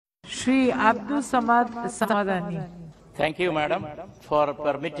Shri Abdul Samad Samadani. Thank you, Madam, for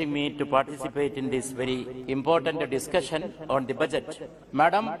permitting me to participate in this very important discussion on the budget.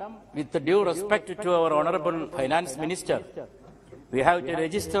 Madam, with due respect to our Honorable Finance Minister, we have to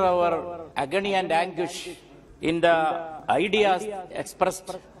register our agony and anguish in the ideas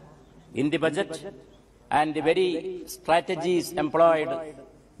expressed in the budget and the very strategies employed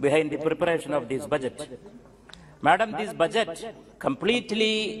behind the preparation of this budget. Madam, this budget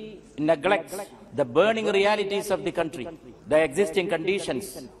completely neglects the burning realities of the country, the existing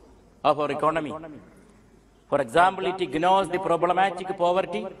conditions of our economy. For example, it ignores the problematic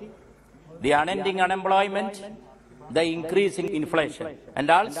poverty, the unending unemployment, the increasing inflation.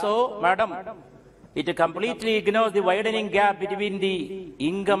 And also, Madam, it completely ignores the widening gap between the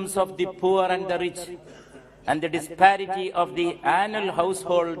incomes of the poor and the rich and the disparity of the annual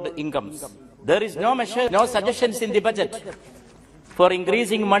household incomes. There is no measure, no suggestions in the budget for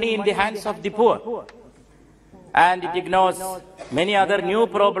increasing money in the hands of the poor. And it ignores many other new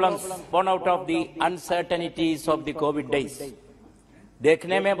problems born out of the uncertainties of the COVID days.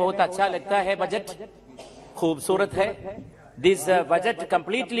 देखने में बहुत अच्छा लगता है budget, खूबसूरत है. This budget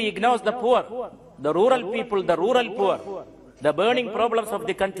completely ignores the poor, the rural people, the rural poor, the burning problems of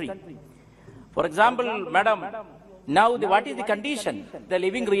the country. For example, Madam, now what is the condition, the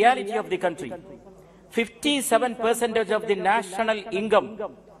living reality of the country? 57% of the national income,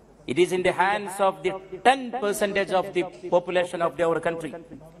 it is in the hands of the 10% of the population of our country.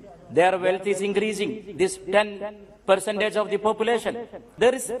 Their wealth is increasing, this 10% of the population.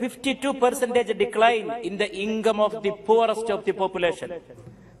 There is 52% decline in the income of the poorest of the population.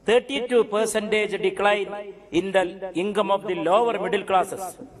 32% decline in the income of the lower middle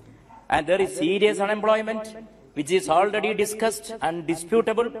classes. And there is serious unemployment, which is already discussed and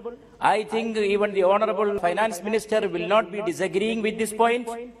disputable. I think even the Honorable Finance Minister will not be disagreeing with this point.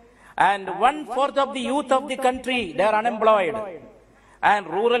 And 1/4 of the youth of the country, they are unemployed. And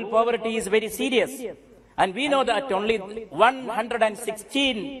rural poverty is very serious. And we know that only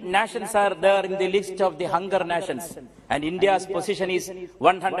 116 nations are there in the list of the hunger nations. And India's position is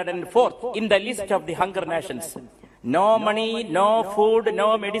 104th in the list of the hunger nations. No money, no food, no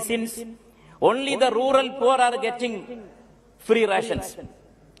medicines. Only the rural poor are getting free rations.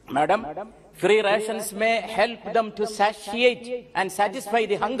 Madam, free rations may help them to satiate and satisfy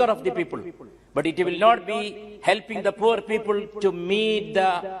the hunger of the people. But it will not be helping the poor people to meet the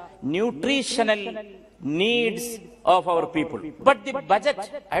nutritional needs of our people. But the budget,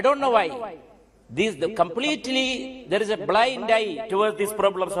 I don't know why. There is a blind eye towards these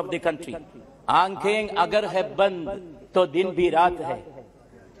problems of the country. आंखें अगर है बंद तो दिन भी रात है,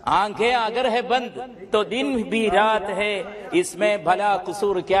 आंखें अगर है बंद तो दिन भी रात है, इसमें भला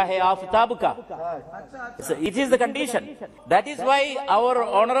कसूर क्या है आफताब का. It is the condition. That is why our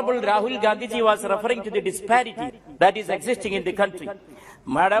Honorable Rahul Gandhi ji was referring to the disparity that is existing in the country.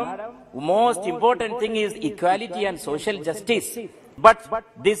 Madam, most important thing is equality and social justice. But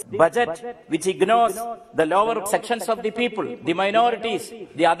this budget, which ignores the lower sections of the people, the minorities,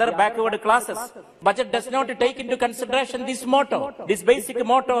 the other backward classes, budget does not take into consideration this motto, this basic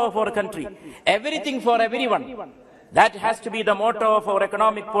motto of our country. Everything for everyone. That has to be the motto of our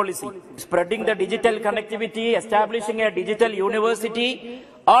economic policy. Spreading the digital connectivity, establishing a digital university,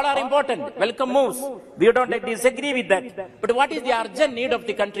 all are important. Welcome moves. We don't disagree with that. But what is the urgent need of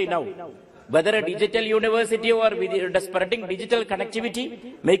the country now? Whether a digital university or spreading digital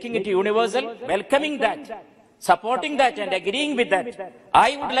connectivity, making it universal, welcoming that, supporting that and agreeing with that.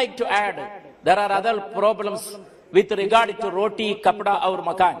 I would like to add, there are other problems with regard to roti, kapda or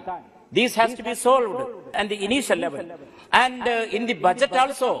makan. These has to be solved at the initial level. And in the budget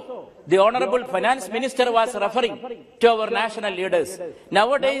also, the Honorable Finance Minister was referring to our national leaders.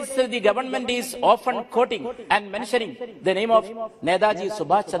 Nowadays, the government is often quoting and mentioning the name of Netaji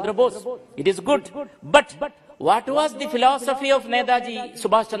Subhash Chandra Bose. It is good. But what was the philosophy of Netaji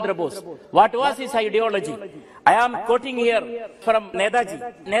Subhash Chandra Bose? What was his ideology? I am quoting here from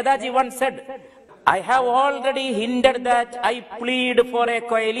Netaji. Netaji once said, I have already hinted that I plead for a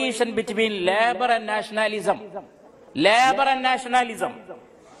coalition between labor and nationalism. Labor and nationalism.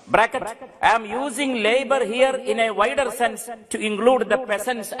 Bracket, I am using labor here in a wider sense to include the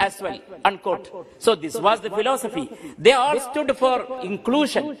peasants as well, unquote. So this was the philosophy. They all stood for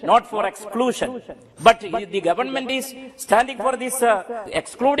inclusion, not for exclusion. But the government is standing for this,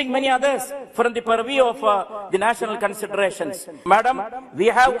 excluding many others from the purview of the national considerations. Madam, we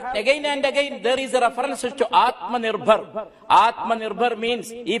have again and again, there is a reference to Atmanirbhar. Atmanirbhar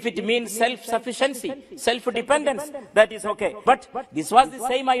means, if it means self-sufficiency, self-dependence, that is okay. But this was the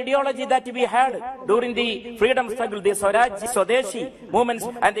same ideology that we had during the freedom struggle, the Swaraj, Swadeshi movements,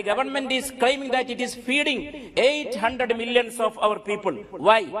 and the government is claiming that it is feeding 800 millions of our people.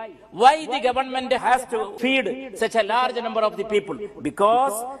 Why? Why the government has to feed such a large number of the people?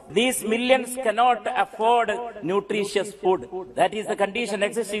 Because these millions cannot afford nutritious food. That is the condition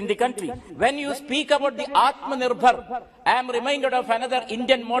existing in the country. When you speak about the Atmanirbhar, I am reminded of another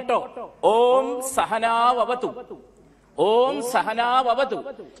Indian motto, Om Sahana Vavatu. Om Sahana Vavatu.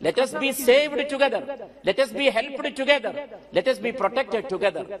 Let us be saved together. Let us be helped together. Let us be protected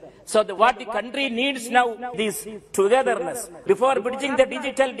together. So what the country needs now, this togetherness. Before bridging the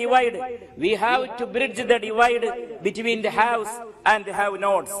digital divide, we have to bridge the divide between the haves and the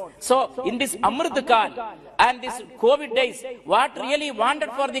have-nots. So in this Amrit Kal and this COVID days, what really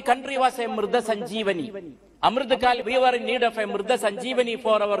wanted for the country was a Mrida Sanjeevani. Amrit Kal, we were in need of a Mrida Sanjeevani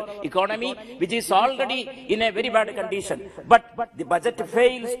for our economy, which is already in a very bad condition. But the budget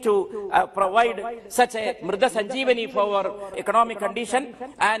fails to provide such a Mrida Sanjeevani for our economic condition,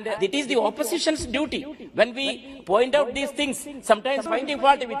 and it is the opposition's duty. When we point out these things, sometimes finding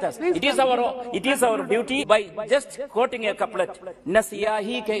fault with us, it is our duty by just quoting a couplet, "Na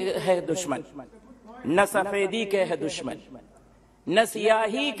siyahi ke hai dushman, na safedi ke hai dushman, न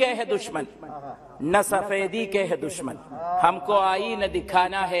सियाही के है दुश्मन न सफेदी के है दुश्मन हमको आईना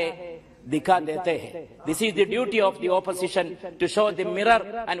दिखाना है दिखा देते हैं." This is the duty of the opposition, to show the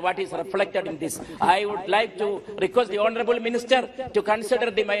mirror and what is reflected in this. I would like to request the Honorable Minister to consider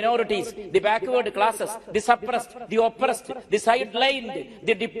the minorities, the backward classes, the suppressed, the oppressed, the sidelined,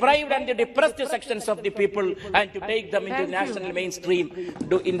 the deprived and the depressed sections of the people, and to take them into national mainstream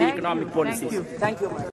in the economic policies. Thank you.